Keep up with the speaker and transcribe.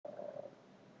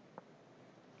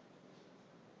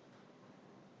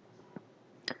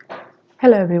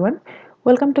Hello everyone,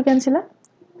 welcome to Gyanshila.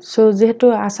 So যেহেতু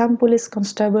Assam Police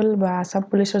Constable বা Assam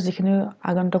Police যিখিনি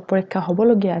আগন্তুক পৰীক্ষা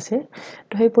হ'বলগীয়া আছে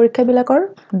তো সেই পৰীক্ষাবিলাকৰ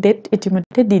ডেট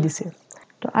ইতিমধ্যে দি দিছে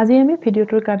তো আজি আমি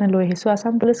ভিডিওটোৰ কাৰণে লৈ আহিছো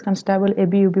Assam Police Constable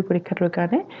ABUB পৰীক্ষাটোৰ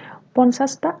কাৰণে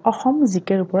 50টা অসম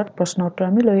জিকেৰ ওপৰত প্ৰশ্ন উত্তৰ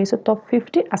আমি লৈ আহিছো top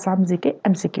 50 Assam GK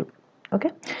MCQ okay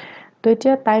তো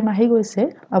এতিয়া টাইম আহি গৈছে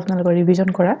আপোনালোকৰ ৰিভিজন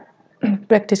কৰা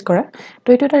প্ৰেক্টিস কৰা তো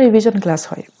এইটো এটা ৰিভিজন ক্লাস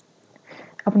হয়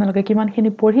আপোনালোকে কিমানখিনি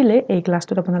পঢ়িলে এই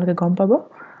ক্লাসটোত আপোনালোকে গম পাব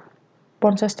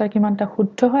 50 টা কিমানটা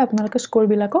শুদ্ধ হয় আপোনালোকে স্কোৰ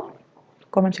বিলাকো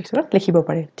কমেন্ট সেকশনত লিখিব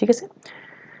পাৰে ঠিক আছে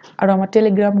আৰু আমাৰ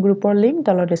টেলিগ্ৰাম গ্ৰুপৰ লিংক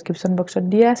তলৰ ডেসক্ৰিপচন বক্সত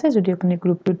দিয়া আছে যদি আপুনি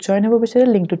গ্ৰুপটোত জয়েন হ'ব বিচাৰে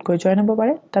লিংকটোত গৈ জয়েন হ'ব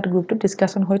পাৰে তাত গ্ৰুপটোত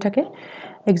ডিসকাশন হৈ থাকে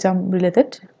এক্সাম ৰিলেটেড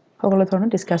সকলো ধৰণৰ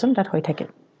ডিসকাশন তাত হৈ থাকে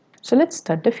so let's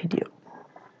start the video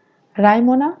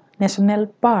Raimona national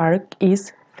park is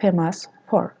famous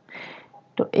for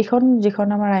তো এখন যিখন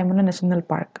আমাৰ ৰাইমনা নেশনেল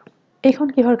পাৰ্ক এইখন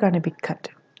কিহৰ কাৰণে বিখ্যাত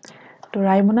তো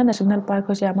ৰাইমনা নেশনেল পাৰ্ক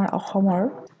হৈছে আমাৰ অসমৰ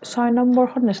 6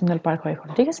 নম্বৰখন নেশনেল পাৰ্ক হয় এখন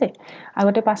ঠিক আছে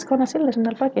আগতে 5খন আছিল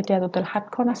নেশনেল পাৰ্ক এতিয়া টোটাল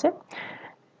 7খন আছে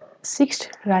 6th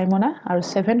ৰাইমনা আৰু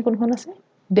 7 কোনখন আছে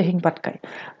দেহিং পাটকাই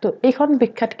তো এইখন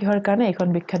বিখ্যাত কিহৰ কাৰণে এইখন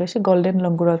বিখ্যাত হৈছে গোল্ডেন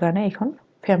লংগুৰৰ কাৰণে এইখন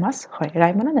ফেমাস হয়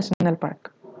Raimona national park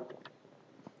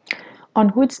on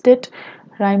which date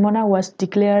Raimona was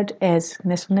declared as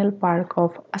National Park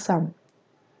of Assam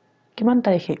কিমান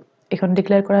তাৰিখে এখন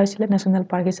ডিক্লেয়াৰ কৰা হৈছিল নেশনেল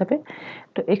পাৰ্ক হিচাপে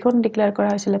তো এখন ডিক্লেয়াৰ কৰা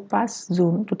হৈছিল 5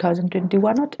 জুন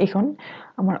 2021 ত এখন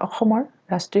আমাৰ অসমৰ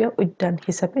ৰাষ্ট্ৰীয় উদ্যান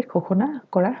হিচাপে ঘোষণা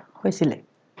কৰা হৈছিল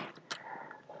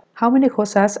How many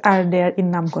ঘোষাস are there in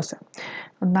Namghosha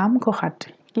নামঘোষাত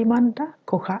কিমানটা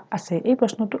ঘোষা আছে এই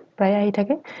প্ৰশ্নটো প্ৰায় আহি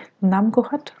থাকে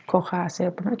নামঘোষাত ঘোষা আছে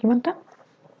আপোনাৰ কিমানটা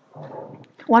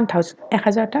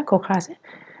 1000টা ঘোষা আছে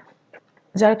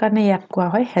যাৰ কাৰণে ইয়াক কোৱা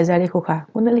হয় হেজাৰী ঘোষা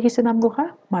কোনে লিখিছে নামঘোষা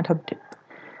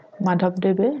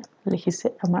মাধৱদেৱে লিখিছে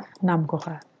আমাৰ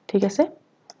নামঘোষা ঠিক আছে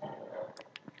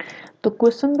তো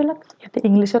কোৱেশ্চন বিলাক ইয়াতে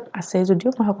ইংলিশত আছে যদিও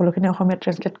মই সকলোখিনি অসমীয়া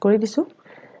ট্ৰান্সলেট কৰি দিছো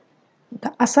The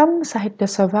Assam Sahitya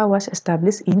Sabha was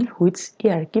established in which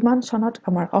year কিমান চনত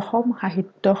আমাৰ অসম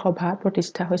সাহিত্য সভা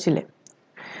প্ৰতিষ্ঠা হৈছিল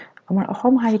আমাৰ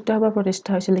অসম সাহিত্য সভা প্ৰতিষ্ঠা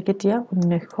হৈছিল কেতিয়া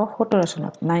 1917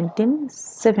 চনত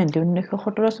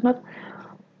 1917 চনত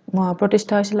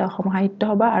প্ৰতিষ্ঠা হৈছিল অসম সাহিত্য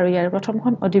সভা আৰু ইয়াৰ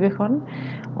প্ৰথমখন অধিৱেশন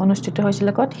অনুষ্ঠিত হৈছিল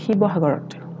কত শিৱসাগৰত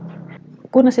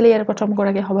কোন আছিল ইয়াৰ প্ৰথম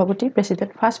গৰাকী সভাপতি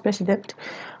প্ৰেসিডেন্ট ফাৰ্স্ট প্ৰেসিডেন্ট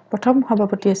প্ৰথম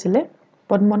সভাপতি আছিল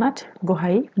পদ্মনাথ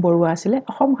গোহাই বৰুৱা আছিল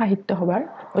অসম সাহিত্য সভাৰ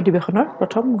অধিৱেশনৰ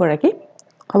প্ৰথম গৰাকী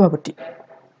সভাপতি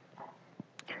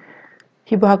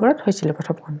শিৱসাগৰত হৈছিল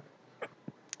প্ৰথমখন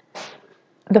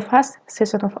The first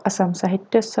session of Assam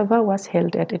Sahitya Sabha was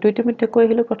held at এটো ইতিমধ্যে কৈ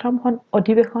আহিলো প্ৰথমখন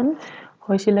অধিৱেশন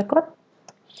হৈছিল কত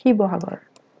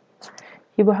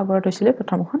শিৱসাগৰত হৈছিল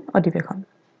প্ৰথমখন অধিৱেশন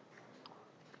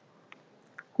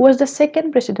Who was the second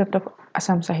president of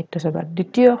Assam Sahitya Sabha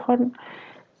দ্বিতীয়খন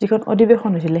যিখন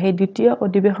অধিৱেশন হৈছিল সেই দ্বিতীয়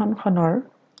অধিৱেশনখনৰ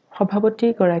সভাপতি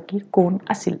গৰাকী কোন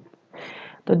আছিল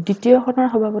তো দ্বিতীয়খনৰ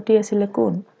সভাপতি আছিল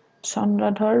কোন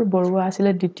চন্দ্ৰধৰ বৰুৱা আছিল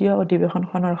দ্বিতীয়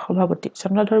অধিৱেশনখনৰ সভাপতি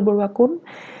চন্দ্ৰধৰ বৰুৱা কোন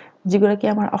যিগৰাকী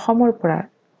আমাৰ অসমৰ পৰা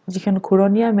যিখন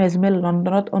ঘুৰণীয়া মেজমেল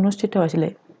লণ্ডনত অনুষ্ঠিত হৈছিল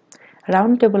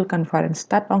ৰাউণ্ড টেবল কনফাৰেন্স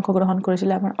তাত অংশগ্ৰহণ কৰিছিল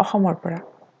আমাৰ অসমৰ পৰা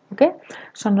ওকে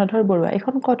চন্দ্ৰধৰ বৰুৱা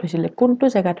এখন কত হৈছিল কোনটো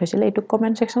জায়গাত হৈছিল এটো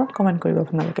কমেন্ট সেকশনত কমেন্ট কৰিব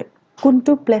আপোনালোকে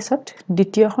কোনটো প্লেসত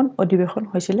দ্বিতীয়খন অধিৱেশন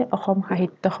হৈছিল অসম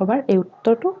সাহিত্য সভাৰ এই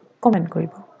উত্তৰটো কমেন্ট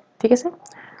কৰিব ঠিক আছে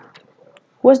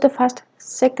Who was the first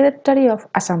secretary of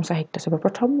Assam Sahitya Sabha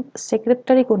প্ৰথম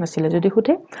সেক্ৰেটাৰী কোন আছিল যদি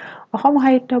খুটে অসম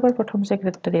সাহিত্য সভাৰ প্ৰথম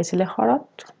সেক্ৰেটাৰী আছিল শৰৎ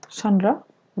চন্দ্ৰ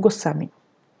Goswami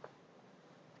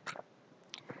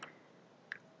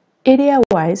Area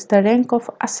wise the rank of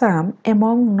Assam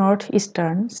among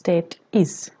northeastern state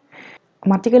is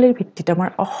মাটিকালিৰ ভিত্তিত আমাৰ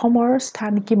অসমৰ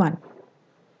স্থান কিমান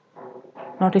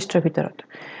নৰ্থইষ্টৰ ভিতৰত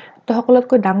তো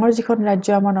সকলোতকৈ ডাঙৰ যিখন ৰাজ্য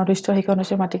আমাৰ নৰ্থইষ্টৰ সেইখন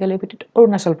হৈছে মাটিকালিৰ ভিত্তিত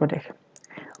অৰুণাচল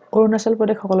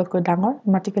প্ৰদেশ সকলোতকৈ ডাঙৰ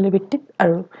মাটিকালিৰ ভিত্তিত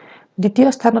আৰু দ্বিতীয়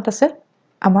স্থানত আছে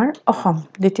আমাৰ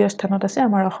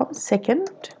অসম সেকেন্ড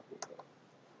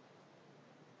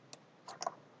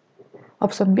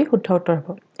অপশন বি শুদ্ধ উত্তৰ হ'ব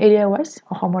এৰিয়া ওয়াইজ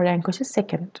অসমৰ ৰ্যাঙ্ক হৈছে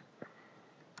second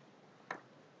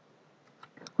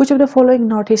Which of the following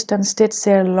northeastern states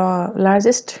share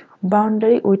largest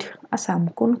boundary with Assam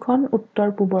কোনখন উত্তৰ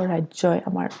পূবৰ ৰাজ্যই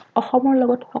আমাৰ অসমৰ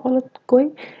লগত সকলোতকৈ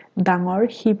ডাঙৰ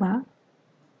সীমা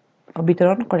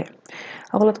বিতৰণ কৰে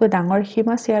সকলোতকৈ ডাঙৰ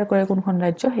সীমা শেয়াৰ কৰে কোনখন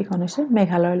ৰাজ্য সেইখন হৈছে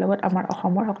মেঘালয়ৰ লগত আমাৰ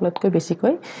অসমৰ সকলোতকৈ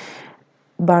বেছিকৈ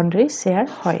বাউণ্ডাৰী শেয়াৰ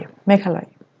হয় Meghalaya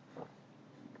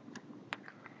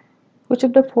Which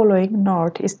of the following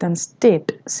northeastern state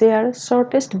share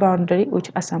shortest boundary with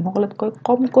Assam সকলোতকৈ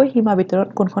কমকৈ সীমা বিতৰণ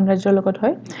কোনখন ৰাজ্যৰ লগত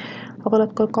হয়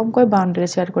সকলোতকৈ কমকৈ বাউণ্ডাৰী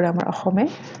শেয়াৰ কৰে আমাৰ অসমে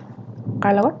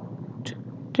কাৰ লগত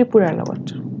ত্ৰিপুৰাৰ লগত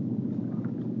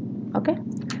okay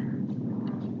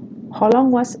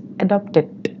Holong was adopted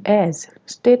as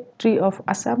state tree of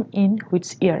Assam in which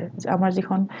year আমাৰ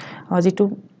যিখন যেটো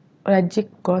ৰাজ্যিক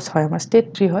গছ হয় আমাৰ state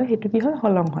tree হয় হেতু কি হয়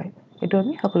হলং হয় এটো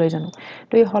আমি সকলোৱে জানো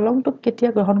তো এই হলংটো কেতিয়া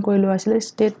গ্ৰহণ কৰিলো আছিল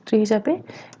state tree হিচাপে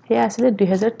হেয়া আছিল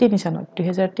 2003 চনত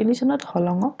 2003 চনত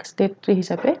হলংক state tree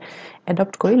হিচাপে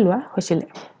এডপ্ট কৰি লোৱা হৈছিল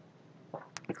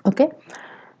ওকে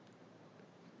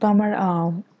তো আমাৰ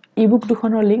ইবুক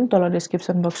দুখনৰ লিংক তলৰ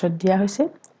ডেসক্ৰিপচন বক্সত দিয়া হৈছে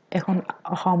এখন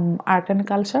Assam Art and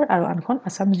Culture আৰু আনখন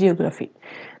Assam Geography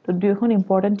তো দুইখন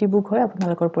ইম্পৰ্টেন্ট ইবুক হয়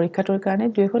আপোনালোকৰ পৰীক্ষাটোৰ কাৰণে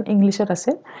দুইখন ইংলিছত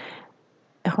আছে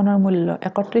এখনৰ মূল্য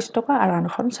 31 টকা আৰু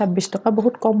আনখন 26 টকা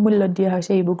বহুত কম মূল্যত দিয়া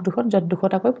হৈছে ইবুক দুখন যত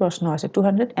দুখটাকৈ প্ৰশ্ন আছে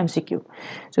 200 MCQ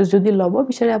সো যদি লব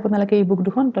বিচাৰে আপোনালোকে ইবুক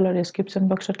দুখন তলৰ ডেসক্ৰিপচন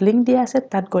বক্সত লিংক দিয়া আছে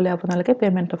তাত গলে আপোনালোকে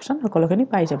পেমেন্ট অপচন সকলোখিনি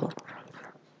পাই যাব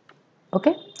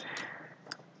okay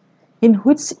In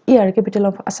which year capital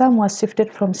of Assam was shifted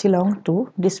from Shillong to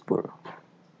Dispur?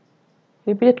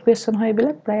 Repeated question হয়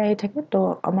বিলা প্ৰায় আই থাকে তো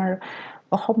আমাৰ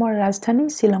অসমৰ ৰাজধানী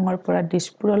শিলঙৰ পৰা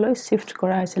দিছপুৰলৈ শিফট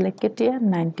কৰা হৈছিল কেতিয়া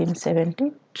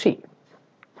 1973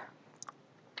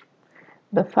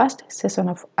 The first session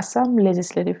of Assam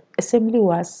Legislative Assembly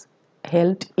was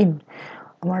held in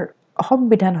আমাৰ অসম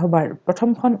বিধানসভাৰ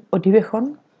প্ৰথমখন অধিৱেশন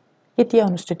কেতিয়া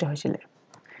অনুষ্ঠিত হৈছিল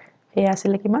এই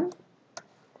আছিল কিমান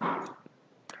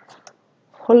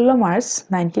 16 March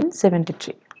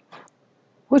 1973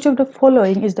 Which of the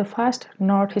following is the first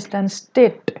northeastern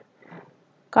state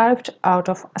carved out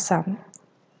of Assam?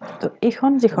 তো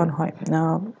এইখন যিখন হয়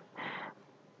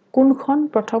কোনখন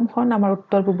প্ৰথমখন আমাৰ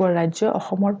উত্তৰ পূবৰ ৰাজ্য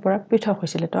অসমৰ পৰা পৃথক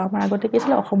হৈছিল তো আমাৰ আগতে কি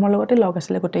আছিল অসমৰ লগতে লগ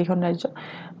আছিল গোটেইখন ৰাজ্য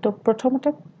তো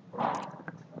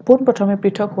প্ৰথমে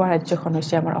পৃথক হোৱা ৰাজ্যখন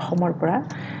হৈছে আমাৰ অসমৰ পৰা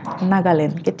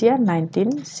নাগালেণ্ড কেতিয়া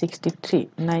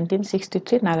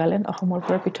 1963 নাগালেণ্ড অসমৰ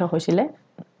পৰা পৃথক হৈছিল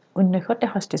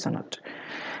 1963 চনত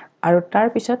আৰু তাৰ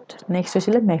পিছত নেক্সট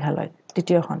হৈছিল মেঘালয়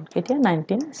দ্বিতীয়খন কেতিয়া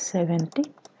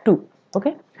 1972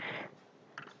 okay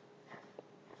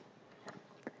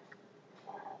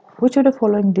Which of the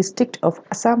following district of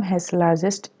Assam has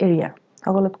largest area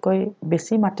সকলোতকৈ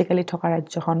বেছি মাটিকালি থকা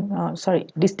ৰাজ্যখন সৰি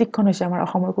ডিস্ট্ৰিক্টখন হৈছে আমাৰ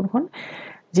অসমৰ কোনখন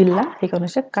জিলা হেখন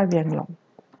হৈছে Karbi Anglong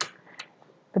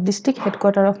The district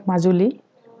headquarter of Majuli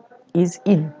is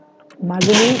in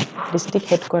Majuli district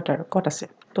headquarter কত আছে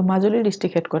তো Majuli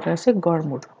district headquarter আছে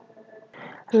গড়মুৰ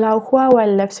লাউখোৱা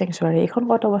wildlife sanctuary এখন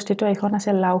কত অৱস্থিত এখন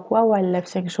আছে লাউখোৱা wildlife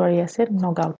sanctuary আছে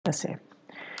নগাঁৱত আছে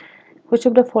Which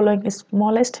of the following is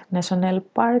smallest national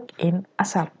park in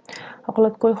Assam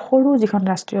সকলোতকৈ সৰু যিখন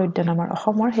ৰাষ্ট্ৰীয় উদ্যান আমাৰ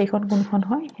অসমৰ হেখন কোনখন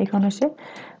হয় হেখন হৈছে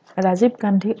ৰাজীৱ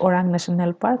গান্ধী ওৰাং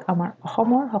নেশ্যনেল পাৰ্ক আমাৰ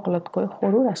অসমৰ সকলোতকৈ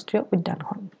সৰু ৰাষ্ট্ৰীয়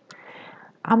উদ্যানখন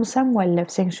আমচাং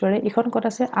wildlife sanctuary এখন কত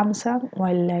আছে আমচাং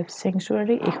wildlife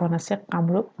sanctuary এখন আছে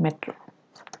Kamrup metro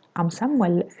Amchang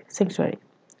wildlife sanctuary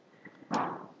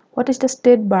What is the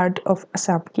state bird of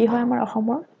Assam কি হয় আমাৰ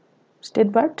অসমৰ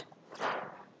state bird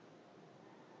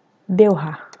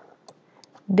দেওহা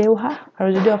আৰু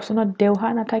যদি অপচনত দেওহা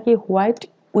নাথাকি হোৱাইট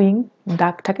উইং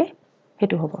ডাক থাকে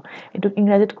হেতু হ'ব এটো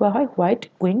ইংৰাজীত কোৱা হয় হোৱাইট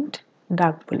উইংড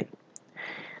ডাক বুলি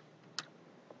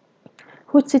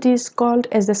Which city is called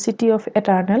as the city of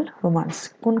eternal romance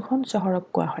কোনখন চহৰক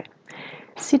কোৱা হয়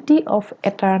City of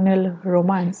eternal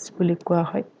romance বুলি কোৱা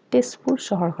হয় তেজপুৰ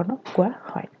চহৰখনক কোৱা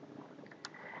হয়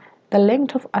The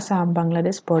length of Assam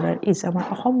Bangladesh border is আমাৰ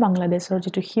অসম বাংলাদেশৰ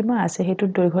যেটো সীমা আছে হেতু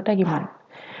দৈৰ্ঘ্যতা কিমান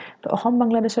তো অসম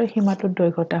বাংলাদেশৰ সীমাটোৰ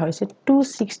দৈৰ্ঘ্যতা হৈছে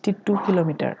 262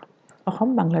 kilometre Assam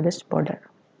Bangladesh border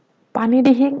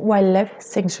Panidihing wildlife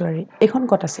sanctuary এখন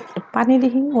কত আছে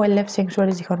পানীদিহিং wildlife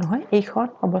sanctuary যিখন হয় এইখন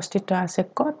অৱস্থিত আছে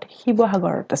কত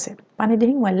শিৱসাগৰত আছে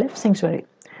Panidihing wildlife sanctuary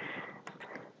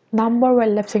number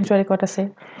wildlife sanctuary কত আছে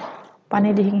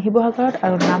পানীদিহিং শিৱসাগৰত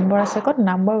আৰু নাম্বৰ আছে কত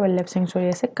নাম্বৰ wildlife sanctuary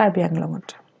আছে Karbi আংলঙত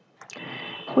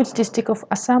Which district of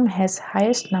Assam has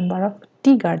highest number of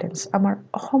tea gardens আমাৰ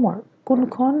অসমৰ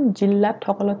কোনখন জিল্লাত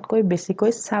সকলোতকৈ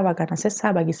বেছিকৈ চাহ বাগান আছে চাহ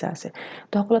বাগিচা আছে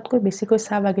তো সকলোতকৈ বেছিকৈ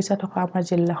চাহ বাগিচা থকা আমাৰ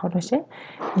জিল্লাখন হৈছে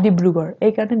ডিব্ৰুগড়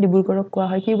এই কাৰণে ডিব্ৰুগড়ক কোৱা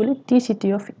হয় কি বুলি টি সিটি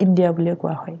অফ ইন্ডিয়া বুলি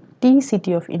কোৱা হয় টি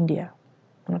সিটি অফ ইন্ডিয়া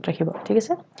মনত ৰাখিব ঠিক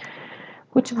আছে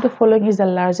Which of the following is the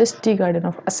largest tea garden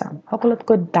of Assam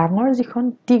সকলোতকৈ ডাঙৰ যিখন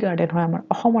টি গাৰ্ডেন হয় আমাৰ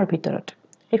অসমৰ ভিতৰত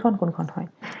এইখন কোনখন হয়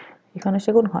এইখন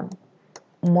হৈছে কোনখন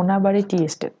মোনাবাৰী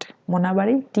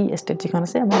টি এষ্টেট যিখন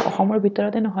আছে আমাৰ অসমৰ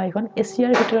ভিতৰতে নহয় এখন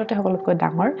এছিয়াৰ ভিতৰতে সকলোতকৈ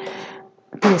ডাঙৰ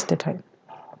টি এষ্টেট হয়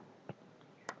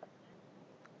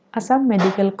Assam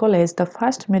Medical College the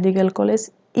first medical college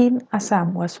in Assam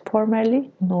was formerly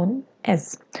known as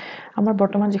আমাৰ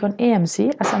বৰ্তমান যিখন AMC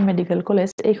Assam Medical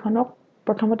College এইখনক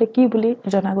প্ৰথমতে কি বুলি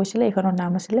জনা গৈছিল এইখনৰ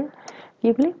নাম আছিল কি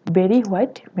বুলি বেৰি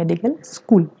হোৱাইট মেডিকেল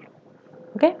স্কুল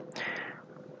ওকে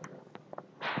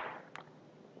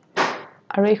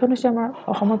আৰু এইখন হৈছে আমাৰ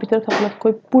অসমৰ ভিতৰত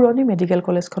সকলোতকৈ পুৰণি মেডিকেল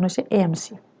কলেজখন হৈছে AMC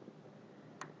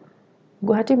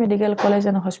Guwahati Medical College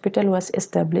and Hospital was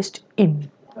established in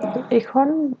এইখন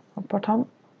প্ৰথম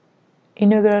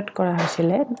ইনঅগ্ৰেট কৰা হৈছিল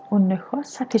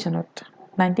 1960 চনত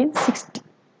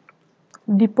 1960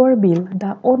 Deeper Bill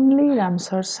the only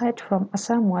Ramsar site from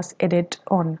Assam was added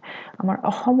on আমাৰ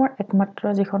অসমৰ একমাত্ৰ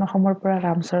যিখন অসমৰ পৰা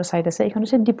ৰামসৰ সাইট আছে এইখন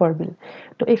হৈছে Deeper Bill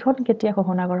তো এইখন কেতিয়া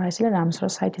ঘোষণা কৰা হৈছিল ৰামসৰ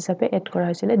সাইট হিচাপে এড কৰা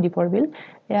হৈছিল Deeper Bill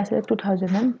এ আছিল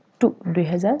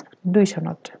 2002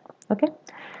 চনত okay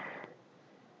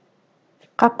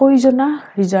Kakoijona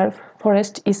Reserve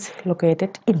Forest is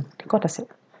located in কত আছে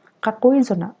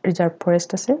Kakoijona Reserve Forest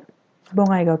আছে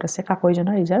বঙাইগাঁৱত আছে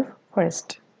Kakoijona Reserve Forest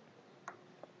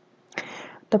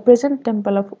The present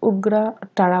temple of Ugra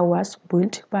Tara was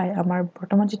built by আমাৰ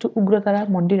বৰ্তমান যেটো উগ্ৰতাৰা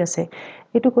মন্দিৰ আছে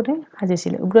এটো কোনে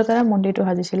সাজিছিলে উগ্ৰতাৰা মন্দিৰটো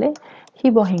সাজিছিলে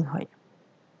শিৱসিংহই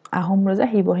আহোম ৰজা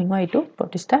শিৱসিংহ এটো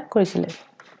প্ৰতিষ্ঠা কৰিছিলে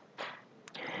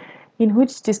In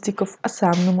which district of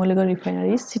Assam Numaligarh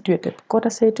refinery is situated কত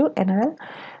আছে এটো এনাৰেল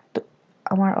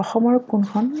আমাৰ অসমৰ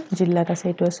কোনখন জিলাত আছে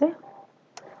এটো আছে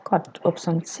কত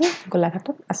অপচন সি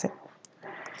গোলাঘাটত আছে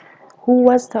Who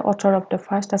was the author of the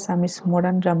first Assamese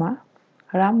modern drama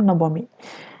Ram Navami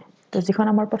তো যিখন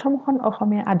আমাৰ প্ৰথমখন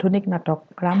অসমীয়া আধুনিক নাটক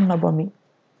ৰাম নৱমী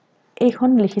এইখন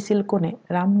লিখিছিল কোনে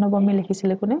ৰাম নৱমী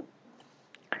লিখিছিল কোনে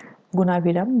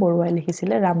গুণাভিৰাম বৰুৱাই লিখিছিল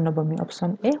ৰাম নৱমী অপচন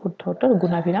এ শুদ্ধ উত্তৰ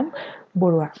Gunabhiram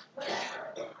Barua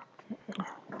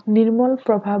Nirmal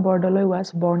Prabha Bordoloi was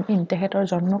born in তেখেতৰ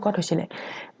জন্ম কত হৈছিল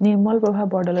নিৰ্মল প্ৰভা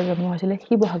বৰদলৈ জন্ম হৈছিল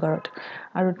শিৱসাগৰত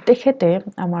আৰু তেখেতে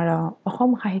আমাৰ অসম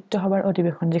সাহিত্য সভাৰ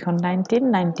অধিৱেশন যিখন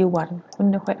 1991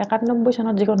 1991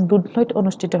 চনত যিখন দুধনৈত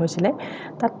অনুষ্ঠিত হৈছিল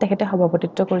তাত তেখেতে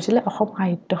সভাপতিত্ব কৰিছিল অসম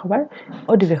সাহিত্য সভাৰ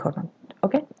অধিৱেশনত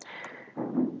ওকে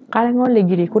কাৰেঙৰ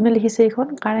লিগিৰি কোনে লিখিছে এইখন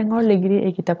কাৰেঙৰ লিগিৰি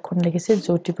এই কিতাপখন লিখিছে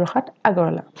Jyotiprasad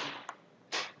Agarwala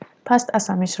First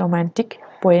Assamese romantic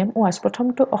poem was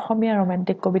প্ৰথমটো অসমীয়া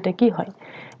romantic কবিতা কি হয়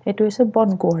এটো হৈছে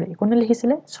বনকুঁৱৰী কোনে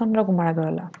লিখিছিলে Chandra Kumar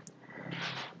Agarwala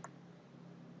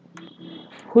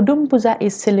Hudum Puja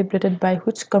is celebrated by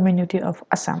which community of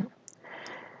Assam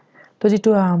তো যেটো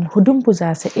হুডুম পূজা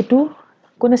আছে এটো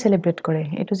কোনে সেলিব্রেট কৰে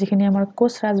এটো যিখিনি আমাৰ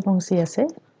কোচ ৰাজবংশী আছে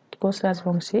কোচ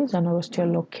ৰাজবংশী জনগোষ্ঠীয়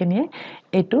লোকখিনিয়ে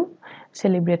এটো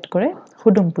সেলিব্ৰেট কৰে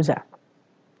হুডুম পূজা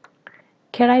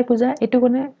খেৰাই পূজা এটো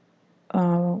কোনে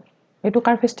এটো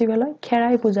কাৰ ফেষ্টিভেল হয়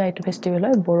খেৰাই পূজা এটো ফেষ্টিভেল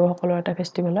হয় বড়ো সকলৰ এটা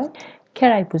ফেষ্টিভেল হয়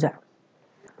খেৰাই পূজা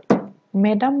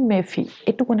মেডাম মেফি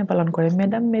এটো কোনে পালন কৰে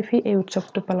মেডাম মেফি এই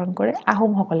উৎসৱটো পালন কৰে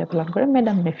আহোম সকলে পালন কৰে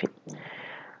মেডাম মেফি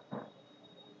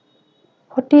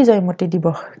সতী জয়মতী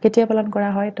দিৱস কেতিয়া পালন কৰা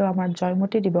হয় তো আমাৰ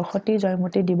জয়মতী দিৱস সতী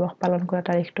জয়মতী দিৱস পালন কৰা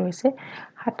তাৰিখটো হৈছে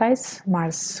 27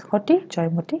 মাৰ্চ সতী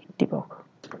জয়মতী দিৱস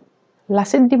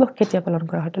লাচিত দিৱস কেতিয়া পালন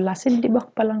কৰা হয় তো লাচিত দিৱস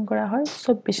পালন কৰা হয়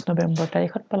 24 নৱেম্বৰ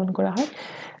তাৰিখত পালন কৰা হয়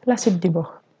লাচিত দিৱস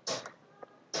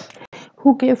Who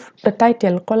gave the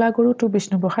title Kalaguru to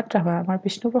Bishnuprasad Rabha আমাৰ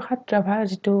বিষ্ণুপ্ৰসাদ ৰাভা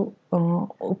যেটো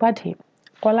উপাধি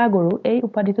কলাগুৰু এই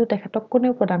উপাধিটো তেখেতক কোনে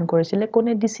প্ৰদান কৰিছিল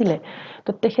কোনে দিছিলে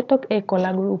তো তেখেতক এই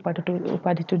কলাগুৰু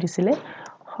উপাধিটো দিছিলে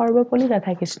সৰ্বপল্লী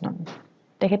ৰাধাকৃষ্ণন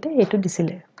তেখেতে এটো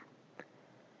দিছিলে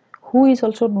Who is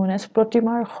also known as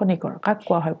প্ৰতিমাৰ খনিকৰ কাক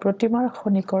কোৱা হয় প্ৰতিমাৰ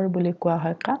খনিকৰ বুলি কোৱা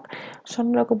হয় কাক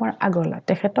চন্দ্ৰকুমাৰ আগৰৱালা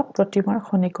তেখেতক প্ৰতিমাৰ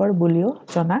খনিকৰ বুলিও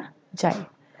জনা যায়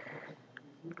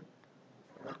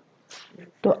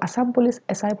তো আসাম পুলিচ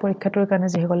SI পৰীক্ষাটোৰ কাৰণে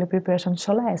যেসকলে প্ৰিপাৰেচন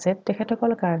চলাই আছে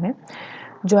তেখেতসকলৰ কাৰণে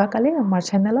যোৱাকালি আমাৰ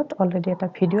চেনেলত অলৰেডি এটা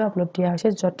ভিডিও আপলোড দিয়া হৈছে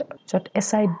যত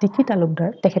SI ডিকি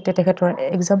তালুকদাৰ তেখেতৰ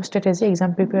এক্সাম ষ্ট্ৰেটেজি এক্সাম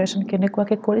প্ৰিপাৰেচন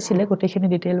কেনেকুৱাকে কৰিছিলে গোটেইখিনি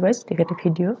ডিটেইল ওয়াইজ তেখেতে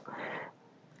ভিডিও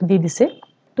দি দিছে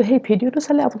তো সেই ভিডিওটো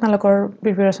চালে আপোনালোকৰ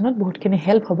প্ৰিপাৰেচনত বহুতখিনি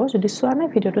হেল্প হ'ব যদি চোৱা নাই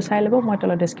ভিডিওটো চাই ল'ব মই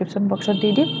তলত ডেসক্ৰিপচন বক্সত দি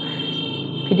দিম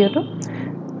ভিডিওটো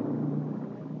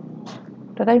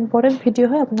এটা ইম্পৰ্টেন্ট ভিডিও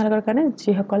হয় আপোনালোকৰ কাৰণে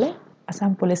যিসকলে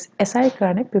Assam Police SI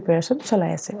কাৰণে প্ৰিপাৰেচন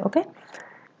চলাই আছে okay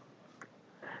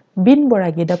bin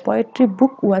বৰাগী the poetry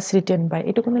book was written by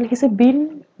এটো কোনে লিখিছে বিন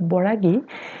বৰাগী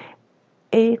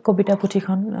এই কবিতা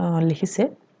পুথিখন লিখিছে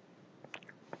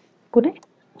কোনে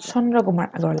চন্দ্ৰকুমাৰ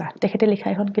আগৰৱালা তেখেতে লিখা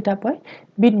এখন কিতাপ হয়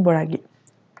bin বৰাগী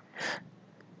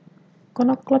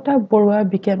Kanaklata Barua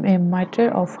became a martyr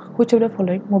of which of the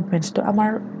following movements তো আমাৰ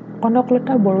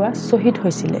কনকলতা বৰুৱা শহীদ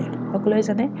হৈছিল সকলোৱে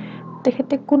জানে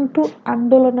তেখেতে কোনটো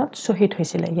আন্দোলনত শহীদ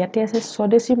হৈছিল ইয়াতে আছে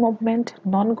স্বদেশী movement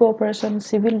non কোঅপাৰেশন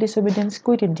civil disobedience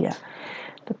quit India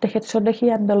তো তেখেত স্বদেশী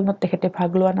আন্দোলনত তেখেতে ভাগ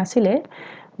লোৱা নাছিল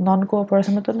নন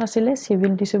কোঅপাৰেশনতো নাছিল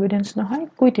সিভিল ডিসঅবিডিয়েন্স নহয়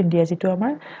কুইট ইন্ডিয়া যেটো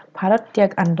আমাৰ ভাৰত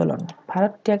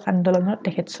ত্যাগ আন্দোলনত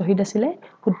তেখেত শহীদ আছিল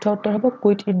শুদ্ধ উত্তৰ হ'ব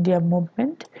কুইট ইন্ডিয়া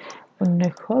মুভমেন্ট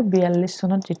 1942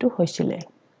 চনত যেটো হৈছিল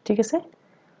ঠিক আছে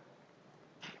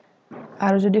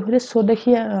আৰু যদি হলে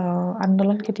স্বদেশী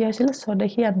আন্দোলন কেতিয়া হৈছিল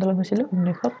স্বদেশী আন্দোলন হৈছিল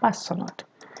 1905 চনত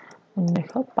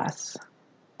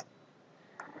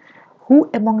 1905 Who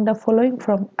among the following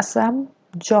from Assam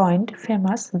joined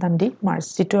famous Dandi March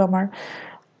যেটো আমাৰ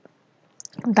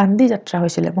দাণ্ডি যাত্ৰা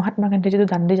হৈছিল মহাত্মা গান্ধী যেটো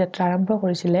দাণ্ডি যাত্ৰা আৰম্ভ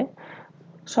কৰিছিল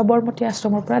সবৰমতী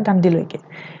আশ্ৰমৰ পৰা দাণ্ডিলৈকে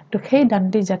তো সেই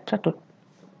দাণ্ডি যাত্ৰাটোত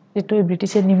যেটো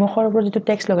ব্ৰিটিছে নিমখৰ ওপৰত যেটো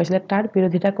টেক্স লগাইছিল তাৰ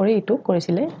বিৰোধিতা কৰি এটো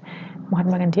কৰিছিল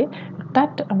মহাত্মা গান্ধী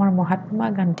তাত আমাৰ মহাত্মা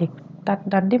গান্ধী তাত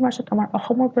দাণ্ডি মাৰ্চত আমাৰ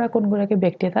অসমৰ পৰা কোন গৰাকী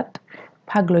ব্যক্তি তাত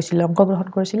ভাগ লৈছিল অংশগ্ৰহণ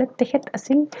কৰিছিল তেখেত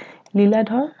আছিল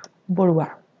Liladhar Barua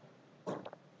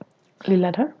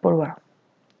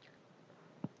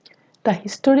The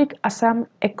historic Assam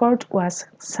Accord was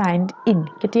signed in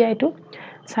কেতিয়া এটো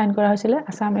সাইন কৰা হৈছিল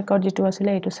Assam Accord যেটো আছিল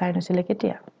এটো সাইন হৈছিল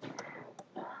কেতিয়া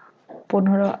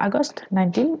 15 August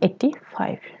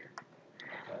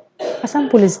 1985 Assam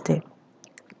Police Day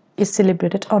is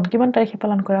celebrated on কিমান তাৰিখে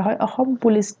পালন কৰা হয় অসম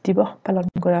পুলিচ দিৱস পালন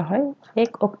কৰা হয়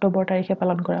 1 অক্টোবৰ তাৰিখে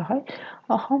পালন কৰা হয়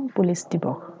অসম পুলিচ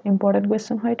দিৱস ইম্পৰ্টেন্ট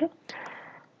কোৱেশ্চন হয় এটো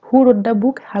Who wrote the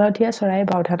book হালধীয়া চৰাই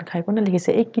বাওধান খাই কোনে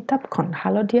লিখিছে এই কিতাপখন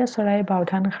হালধীয়া চৰাই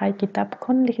বাওধান খাই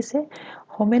কিতাপখন লিখিছে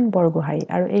হোমেন বৰগোহাঁই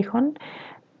আৰু এইখন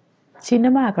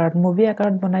সিনেমা আকাৰত মুভি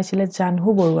আকাৰত বনাইছিল জানহু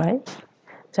বৰুৱাই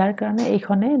যাৰ কাৰণে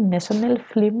এইখনে নেশনাল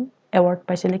ফিল্ম এৱাৰ্ড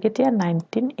পাইছিল কেতিয়া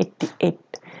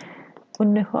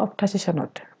 1988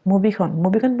 চনত মুভিখন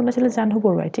বনাইছিল জানহু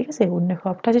বৰুৱাই ঠিক আছে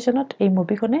 1988 চনত এই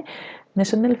মুভিখনে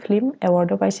নেশনাল ফিল্ম এৱাৰ্ড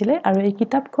পাইছিল আৰু এই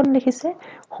কিতাপখন লিখিছে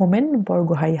হোমেন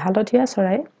বৰগোহাঁই হালধীয়া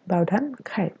চৰাই বাওধান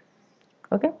খাই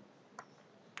ওকে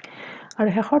আৰু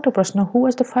হেখৰটো প্ৰশ্ন হু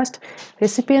was the first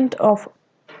recipient of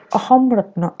Assam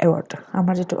Ratna award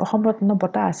আমাৰ যেটো অসম ৰত্ন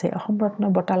বঁটা আছে অসম ৰত্ন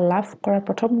বঁটা লাভ কৰা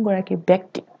প্ৰথম গৰাকী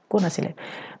ব্যক্তি কোন আছিল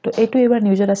তো এইটো এবাৰ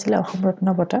নিউজত আছিল অসম ৰত্ন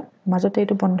বঁটা মাজতে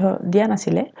এইটো বন্ধ দিয়া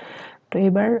নাছিল তো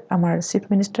এবাৰ আমাৰ চিফ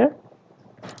মিনিষ্টাৰ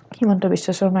হিমন্ত বিশ্ব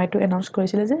শৰ্মা এইটো এনাউন্স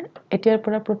কৰিছিল যে এতিয়াৰ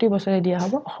পৰা প্ৰতি বছৰে দিয়া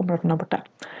হ'ব অসম ৰত্ন বঁটা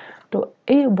তো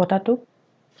এই বঁটাটো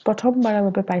প্ৰথমবাৰৰ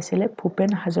বাবে পাইছিল ভূপেন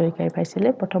হাজৰিকাই পাইছিল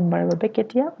প্ৰথমবাৰৰ বাবে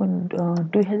কেতিয়া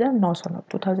 2009 চনত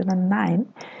 2009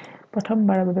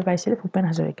 প্ৰথমবাৰৰ বাবে পাইছিল ভূপেন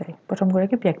হাজৰিকাই প্ৰথম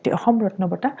গৰাকী ব্যক্তি অসম ৰত্ন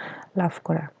বঁটা লাভ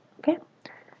কৰা ওকে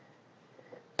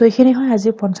তো এইখিনি হয় আজি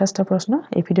 50টা প্ৰশ্ন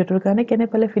এই ভিডিওটোৰ কাৰণে কেনে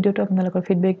পালে ভিডিওটো আপোনালোকৰ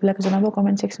ফিডবেক বিলাক জনাব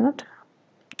কমেন্ট সেকশনত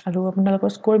আৰু আপোনালোকৰ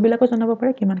স্কোৰ বিলাকো জনাব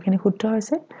পাৰে কিমানখিনি শুদ্ধ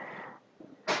হৈছে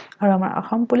আৰু আমাৰ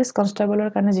অসম পুলিচ কনষ্টেবলৰ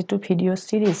কাৰণে যেটো ভিডিও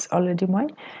সিৰিজ অলৰেডি মই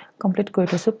কমপ্লিট কৰি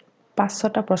থৈছো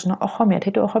 500টা প্ৰশ্ন অসমীয়াত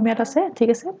হেতু অসমীয়াত আছে ঠিক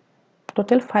আছে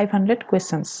টোটাল 500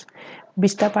 কোৱেশ্চনস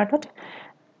 20টা পাৰ্টত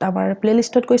আমাৰ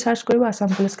প্লেলিষ্টত গৈ সাৰ্চ কৰিব আসাম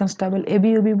পুলিচ কনষ্টেবল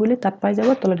এবিইউবি বুলি তাত পাই যাব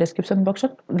তল ডেসক্ৰিপচন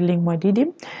বক্সত লিংক মই দি দিম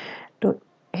তো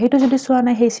হেতু যদি চোৱা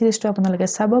নাই সেই সিৰিজটো আপোনালোকে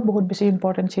চাব বহুত বেছি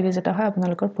ইম্পৰ্টেন্ট সিৰিজ এটা হয়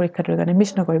আপোনালোকৰ পৰীক্ষাটোৰ কাৰণে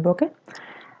মিছ নকৰিব okay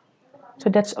So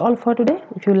that's all for today.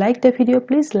 If you like the video,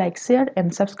 please like, share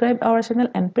and subscribe our channel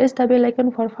and press the bell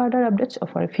icon for further updates of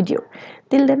our video.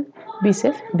 Till then, be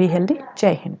safe, be healthy.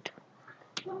 Jai Hind.